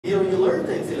You know, you learn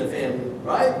things in a family,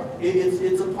 right?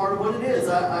 It's a part of what it is.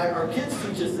 Our kids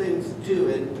teach us things too.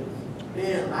 And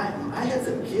man, I had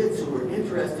some kids who were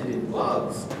interested in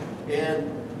bugs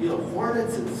and, you know,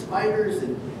 hornets and spiders.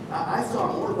 And I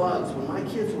saw more bugs when my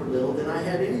kids were little than I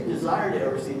had any desire to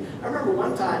ever see. I remember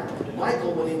one time,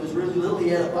 Michael, when he was really little, he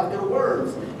had a bucket of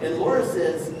worms. And Laura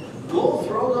says, go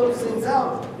throw those things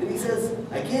out. And he says,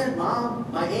 I can't,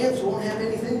 Mom. My ants won't have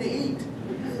anything to eat.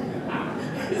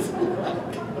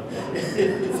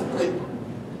 It's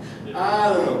like,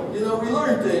 I don't know. You know, we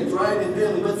learn things, right, in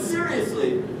family. But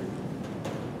seriously,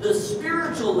 the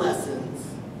spiritual lessons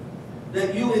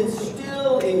that you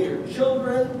instill in your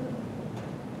children,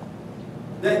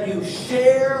 that you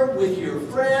share with your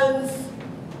friends,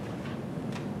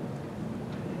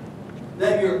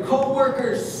 that your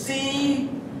co-workers see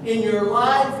in your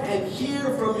life and hear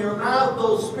from your mouth,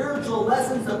 those spiritual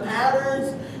lessons, the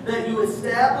patterns that you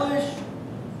establish,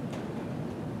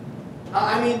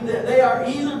 I mean, they are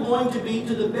either going to be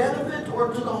to the benefit or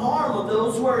to the harm of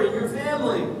those who are in your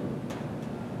family.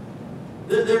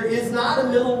 There is not a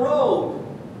middle road.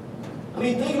 I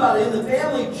mean, think about it. In the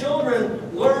family,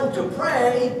 children learn to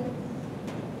pray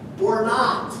or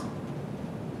not.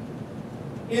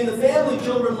 In the family,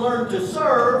 children learn to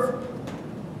serve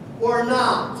or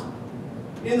not.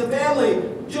 In the family,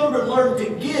 children learn to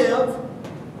give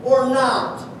or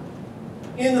not.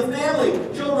 In the family,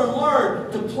 children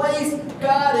learn to place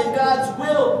God and God's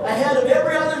will ahead of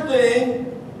every other thing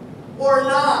or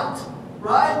not,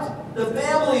 right? The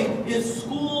family is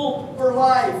school for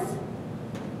life.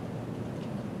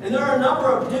 And there are a number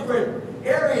of different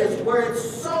areas where it's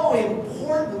so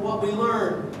important what we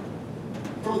learn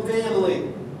from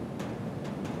family.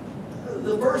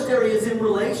 The first area is in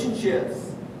relationships.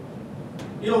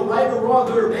 You know, right or wrong,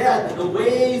 good or bad, the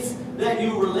ways that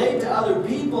you relate to other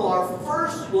people are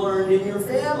first learned in your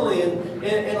family.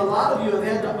 And a lot of you have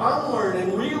had to unlearn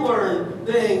and relearn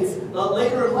things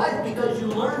later in life because you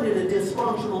learned in a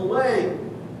dysfunctional way.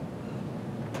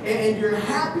 And your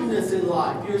happiness in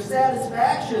life, your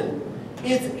satisfaction,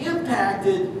 it's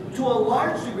impacted to a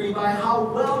large degree by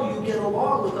how well you get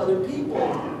along with other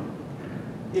people.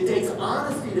 It takes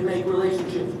honesty to make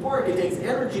relationships work. It takes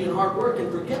energy and hard work and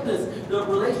forgiveness. The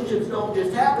relationships don't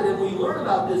just happen, and we learn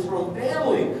about this from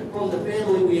family. From the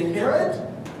family we inherit,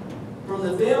 from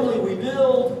the family we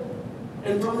build,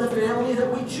 and from the family that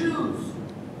we choose.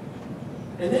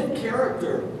 And then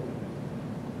character.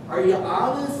 Are you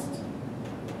honest?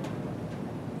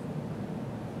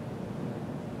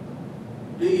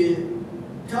 Do you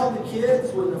tell the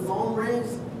kids when the phone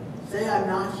rings, say I'm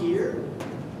not here?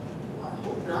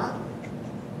 Hope not.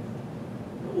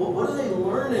 What are they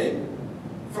learning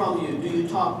from you? Do you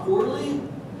talk poorly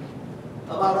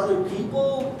about other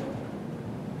people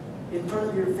in front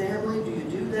of your family? Do you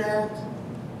do that?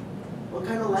 What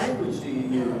kind of language do you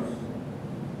use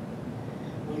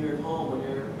when you're at home, when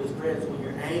you're with friends, when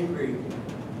you're angry?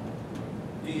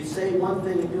 Do you say one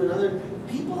thing and do another?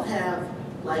 People have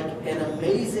like an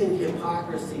amazing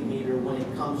hypocrisy meter when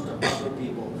it comes to other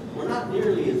people. We're not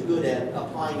nearly as good at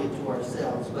applying it to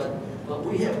ourselves, but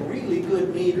we have really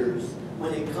good meters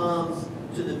when it comes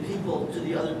to the people, to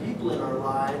the other people in our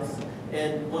lives.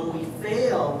 And when we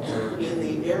fail in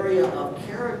the area of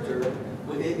character,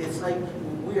 it's like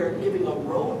we are giving a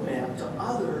roadmap to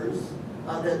others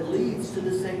that leads to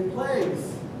the same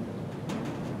place.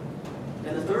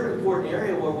 And the third important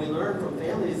area where we learn from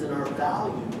family is in our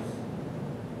values.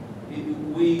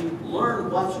 We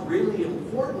learn what's really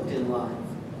important in life.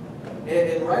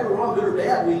 And right or wrong, good or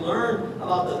bad, we learn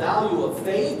about the value of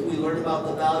faith, we learn about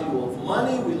the value of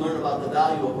money, we learn about the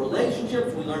value of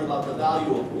relationships, we learn about the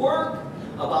value of work,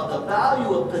 about the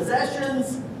value of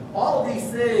possessions. All of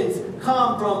these things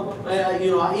come from,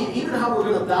 even how we're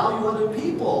going to value other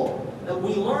people.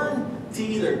 We learn to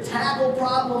either tackle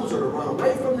problems or to run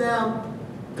away from them,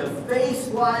 to face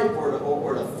life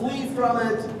or to flee from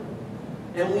it.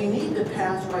 And we need to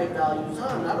pass right values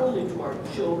on, not only to our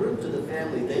children, to the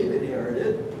family they've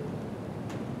inherited,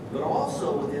 but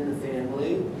also within the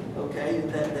family, okay,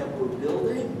 that we're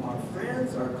building, our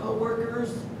friends, our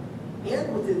co-workers,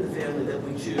 and within the family that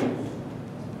we choose.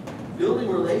 Building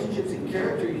relationships and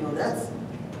character, you know, that's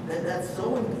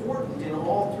so important in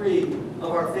all three of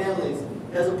our families.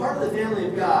 As a part of the family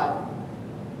of God,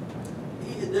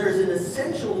 there's an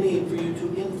essential need for you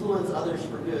to influence others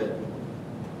for good.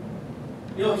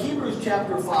 You know, Hebrews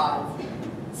chapter 5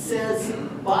 says,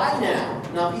 by now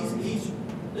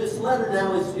this letter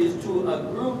now is to a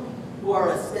group who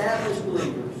are established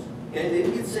believers, and they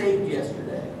didn't get saved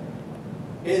yesterday.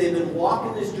 And they've been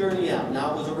walking this journey out.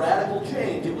 Now, it was a radical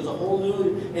change. It was a whole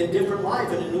new and different life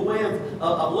and a new way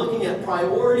of looking at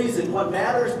priorities and what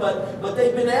matters, but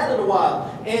they've been at it a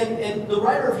while. And the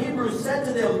writer of Hebrews said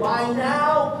to them, by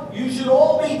now, you should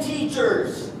all be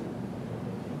teachers.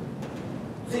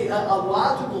 See, a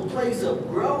logical place of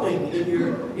growing in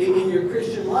your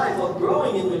Christian life, of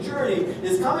growing in maturity,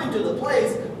 is coming to the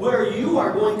place where you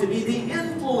are going to be the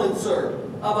influencer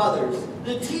of others,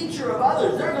 the teacher of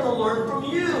others. They're going to learn from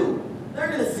you. They're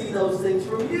going to see those things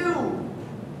from you.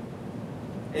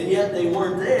 And yet they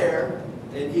weren't there,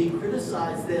 and he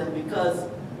criticized them because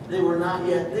they were not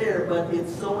yet there, but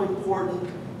it's so important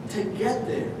to get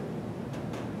there.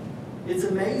 It's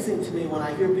amazing to me when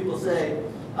I hear people say,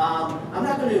 I'm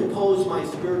not going to impose my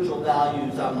spiritual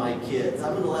values on my kids.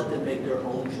 I'm going to let them make their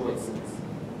own choices.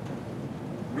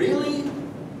 Really?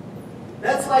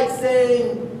 That's like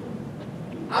saying,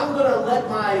 I'm going to let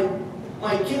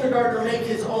my kindergartner make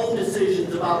his own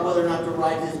decisions about whether or not to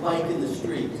ride his bike in the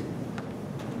street.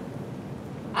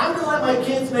 I'm going to let my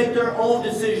kids make their own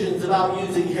decisions about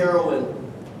using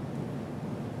heroin.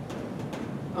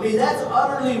 I mean, that's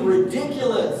utterly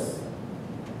ridiculous.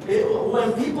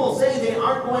 When people say they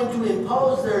aren't going to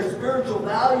impose their spiritual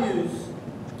values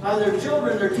on their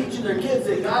children, they're teaching their kids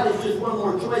that God is just one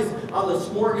more choice on the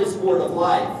smorgasbord of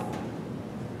life.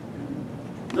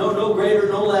 No greater,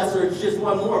 no lesser, it's just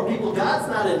one more. God's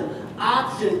not an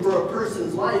option for a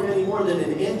person's life any more than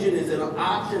an engine is an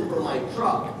option for my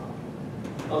truck.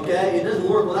 Okay? It doesn't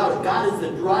work without it. God is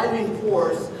the driving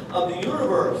force of the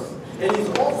universe. And He's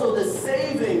also the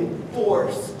saving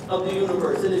force of the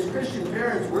universe. And as Christian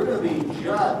parents, we're going to be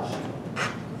judged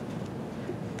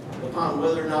upon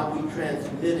whether or not we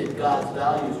transmitted God's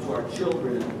values to our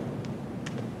children.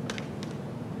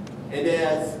 And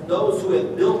as those who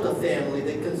have built a family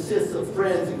that consists of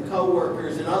friends and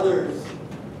co-workers and others,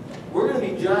 we're going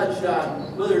to be judged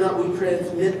on whether or not we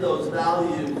transmit those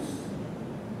values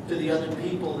to the other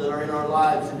people that are in our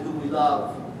lives and who we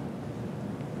love.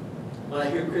 When I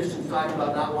hear Christians talking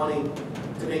about not wanting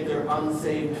to make their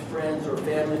unsaved friends or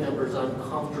family members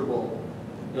uncomfortable,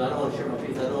 I don't want to share my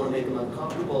faith, I don't want to make them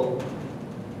uncomfortable.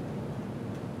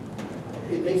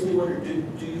 It makes me wonder,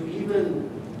 do you even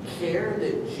care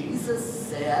that Jesus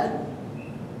said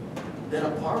that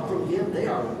apart from Him they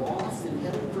are lost and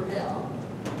headed for hell?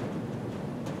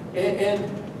 And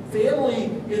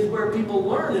family is where people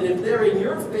learn, and if they're in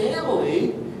your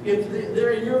family, if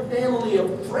they're in your family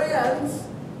of friends,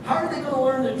 how are they going to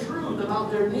learn the truth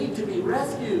about their need to be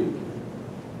rescued?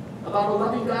 About a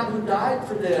loving God who died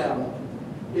for them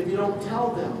if you don't tell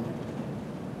them?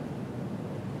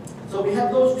 So we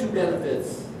have those two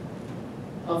benefits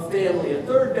of family. A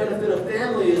third benefit of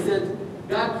family is that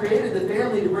God created the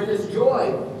family to bring us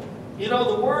joy. You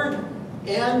know, the word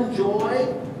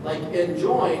enjoy, like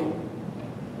enjoying,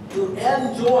 to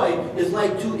enjoy is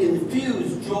like to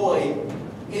infuse joy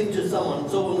into someone.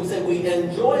 So when we say we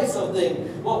enjoy something,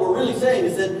 what we're really saying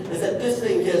is that this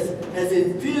thing has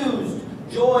infused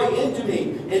joy into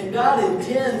me. And God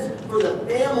intends for the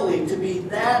family to be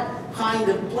that kind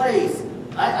of place.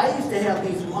 I used to have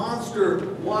these monster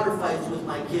water fights with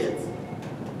my kids.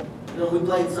 We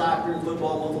played soccer and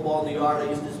football and football in the yard. I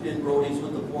used to spin roadies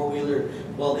with the four-wheeler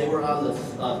while they were on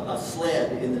a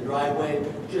sled in the driveway,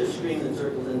 just screaming in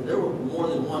circles. And there were more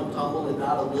than one tumble and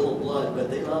not a little blood, but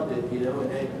they loved it,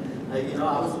 And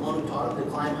I was the one who taught them to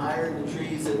climb higher in the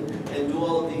trees and do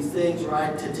all of these things,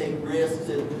 right, to take risks.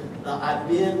 And I've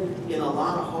been in a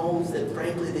lot of homes that,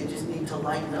 frankly, they just need to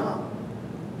lighten up.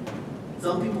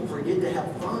 Some people forget to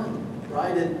have fun,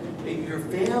 right? And your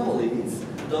families,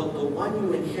 the one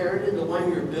you inherited, the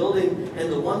one you're building,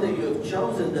 and the one that you have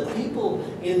chosen, the people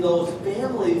in those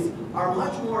families are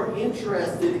much more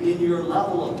interested in your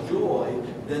level of joy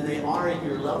than they are in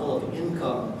your level of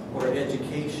income or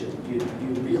education. Do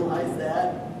you realize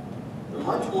that? They're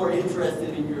much more interested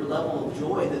in your level of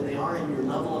joy than they are in your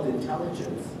level of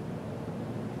intelligence.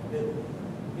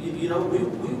 We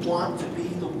want to be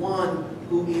the one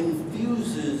who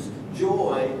infuses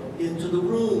joy into the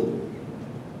room.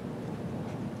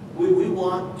 We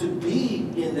want to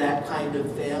be in that kind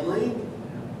of family.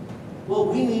 Well,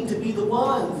 we need to be the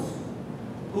ones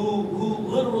who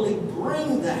literally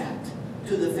bring that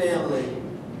to the family.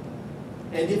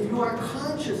 And if you are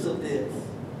conscious of this,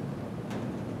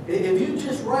 if you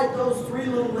just write those 3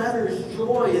 little letters,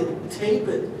 joy, and tape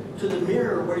it to the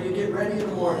mirror where you get ready in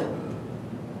the morning,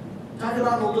 tuck it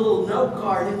on a little note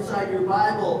card inside your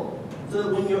Bible so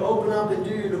that when you open up and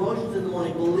do your devotions in the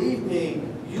morning, believe me,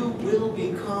 you will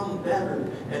become better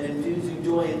at infusing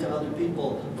joy into other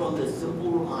people from this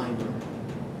simple reminder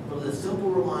from the simple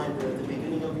reminder at the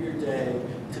beginning of your day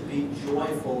to be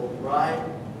joyful, right?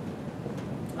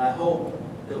 I hope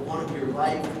that one of your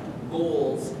life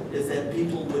goals is that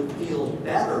people would feel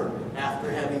better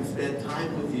after having spent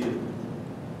time with you.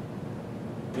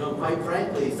 You know, quite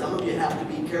frankly, some of you have to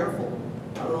be careful.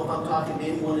 I don't know if I'm talking to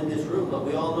anyone in this room, but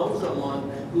we all know someone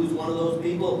who's one of those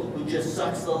people who just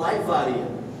sucks the life out of you.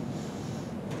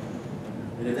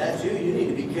 And if that's you, you need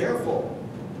to be careful.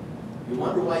 You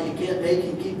wonder why you can't make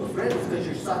and keep a friend. It's because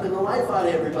you're sucking the life out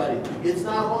of everybody. It's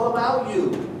not all about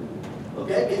you.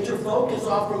 Okay? Get your focus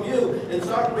off from you and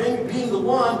start being the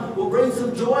one who brings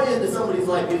some joy into somebody's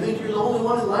life. You think you're the only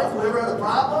one in life who ever had a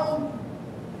problem?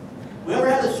 Who ever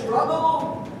had a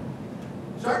struggle?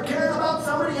 Start caring about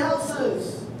somebody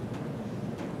else's.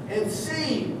 And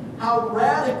see how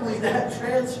radically that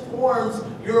transforms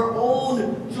your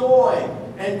own joy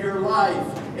and your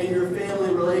life and your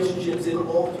family relationships in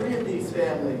all three of these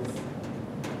families.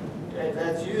 Okay, if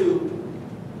that's you,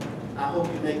 I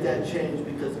hope you make that change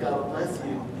because God will bless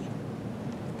you.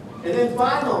 And then the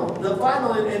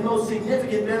final and most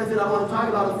significant benefit I want to talk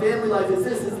about of family life is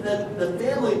this, is that the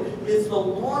family is the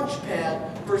launch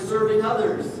pad for serving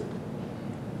others.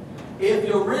 If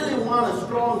you really want a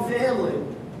strong family,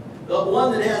 the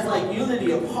one that has like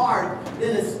unity of heart,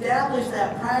 then establish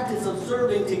that practice of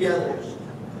serving together.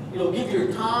 You know, give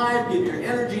your time, give your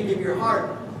energy, give your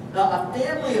heart. A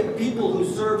family of people who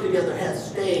serve together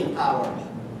has staying power.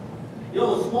 You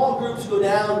know, when small groups go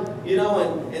down, you know,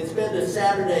 and spend a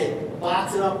Saturday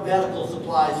boxing up medical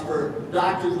supplies for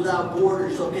Doctors Without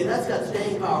Borders, okay, that's got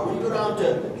staying power. When you go down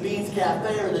to Bean's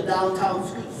Cafe or the downtown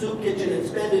soup kitchen and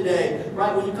spend a day,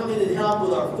 right, when you come in and help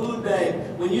with our food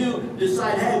bank, when you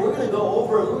decide, hey, we're going to go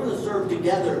over and we're going to serve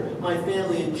together, my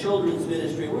family and children's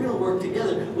ministry, we're going to work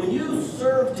together. When you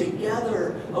serve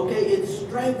together, okay, it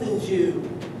strengthens you.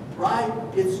 Right?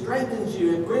 It strengthens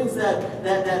you. It brings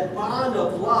that bond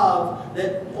of love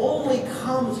that only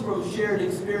comes from shared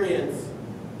experience.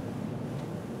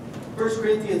 1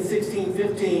 Corinthians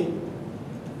 16:15.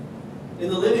 In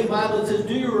the Living Bible it says,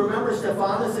 do you remember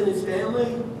Stephanus and his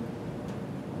family?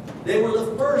 They were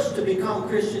the first to become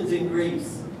Christians in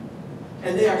Greece.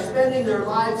 And they are spending their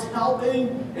lives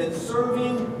helping and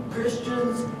serving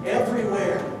Christians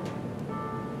everywhere.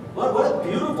 What a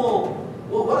beautiful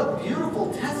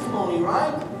testimony,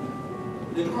 right?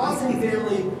 The Crossing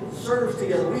family serves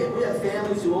together. We have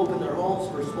families who open their homes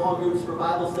for small groups, for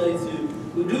Bible studies,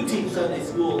 who do teach Sunday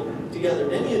school together.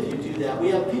 Many of you do that. We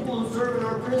have people who serve in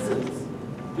our prisons.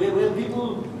 We have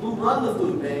people who run the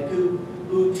food bank,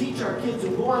 who teach our kids,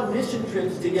 who go on mission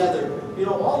trips together. You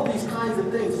know, all of these kinds of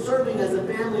things, serving as a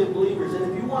family of believers.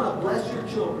 And if you want to bless your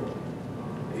children,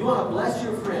 if you want to bless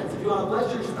your friends, if you want to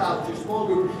bless your spouse, your small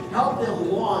group, help them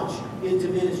launch into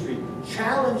ministry.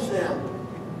 Challenge them.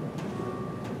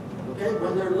 Okay?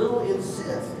 When they're little,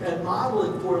 insist and model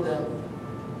it for them.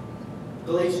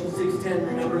 Galatians 6:10,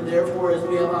 remember, therefore, as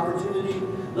we have opportunity,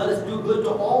 let us do good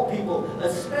to all people,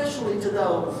 especially to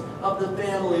those of the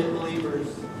family of believers.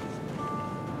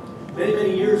 Many,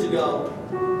 many years ago,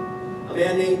 a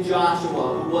man named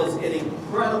Joshua, who was an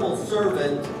incredible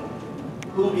servant,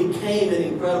 who became an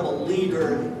incredible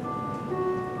leader,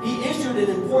 he issued an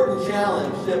important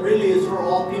challenge that really is for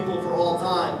all people for all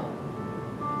time.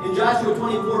 In Joshua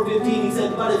 24:15, he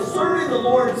said, but if serving the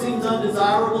Lord seems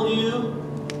undesirable to you,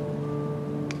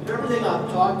 if everything I've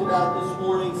talked about this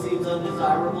morning seems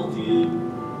undesirable to you,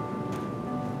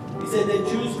 he said, then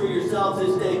choose for yourselves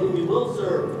this day whom you will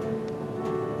serve.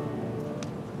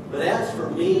 But as for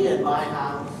me and my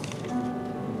house,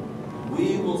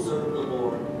 we will serve the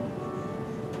Lord.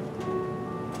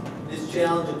 This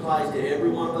challenge applies to every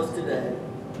one of us today.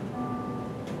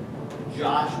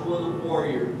 Joshua the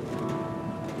warrior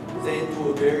saying to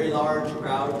a very large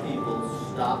crowd of people,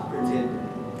 stop pretending.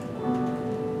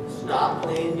 Stop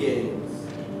playing games.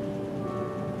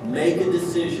 Make a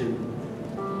decision.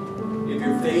 If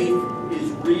your faith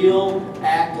is real,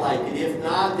 act like it. If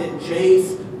not, then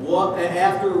chase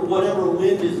after whatever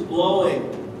wind is blowing.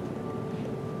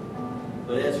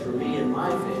 But as for me and my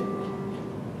family,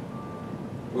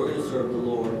 we're going to serve the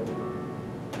Lord.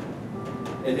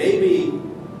 And maybe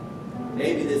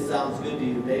this sounds good to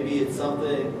you. Maybe it's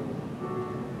something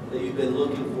that you've been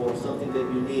looking for, something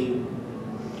that you need.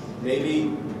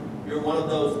 Maybe you're one of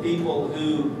those people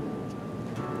who,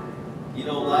 you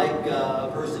know, like a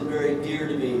person very dear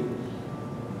to me.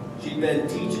 She'd been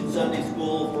teaching Sunday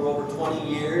school for over 20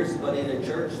 years, but in a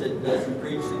church that doesn't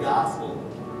preach the gospel.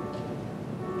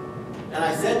 And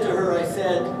I said to her, I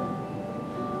said,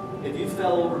 if you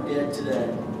fell over dead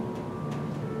today,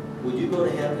 would you go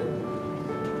to heaven?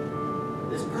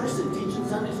 This person teaching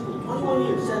Sunday school, 21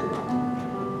 years, said,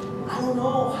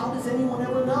 anyone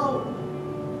ever know?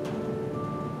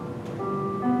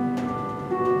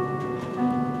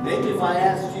 Maybe if I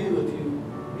asked you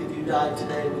if you died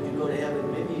today, would you go to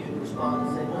heaven? Maybe you'd respond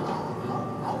and say, well,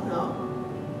 I don't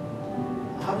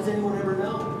know. How does anyone ever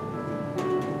know?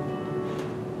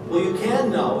 Well, you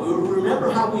can know. Remember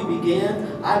how we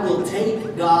began? I will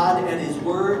take God at His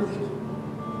word.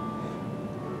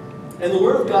 And the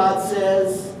Word of God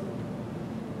says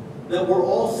that we're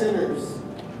all sinners.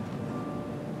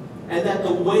 And that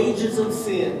the wages of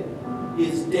sin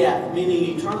is death,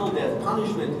 meaning eternal death,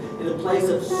 punishment in a place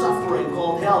of suffering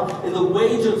called hell. And the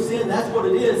wage of sin, that's what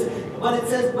it is. But it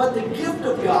says, but the gift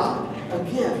of God, a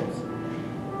gift.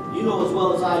 You know as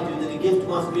well as I do that a gift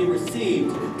must be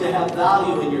received to have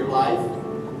value in your life.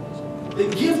 The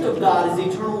gift of God is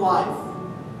eternal life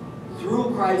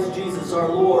through Christ Jesus our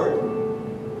Lord.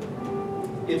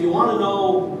 If you want to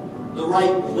know the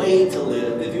right way to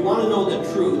live, if you want to know the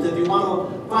truth, if you want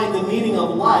to find the meaning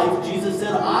of life, Jesus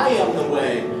said, I am the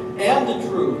way and the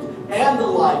truth and the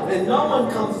life, and no one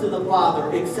comes to the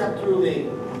Father except through me.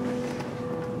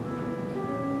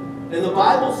 And the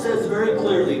Bible says very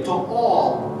clearly, to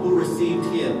all who received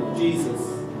Him, Jesus,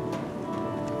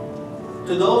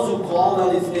 to those who called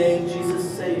on His name, Jesus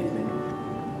saved me.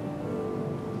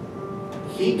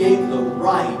 He gave the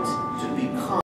right to become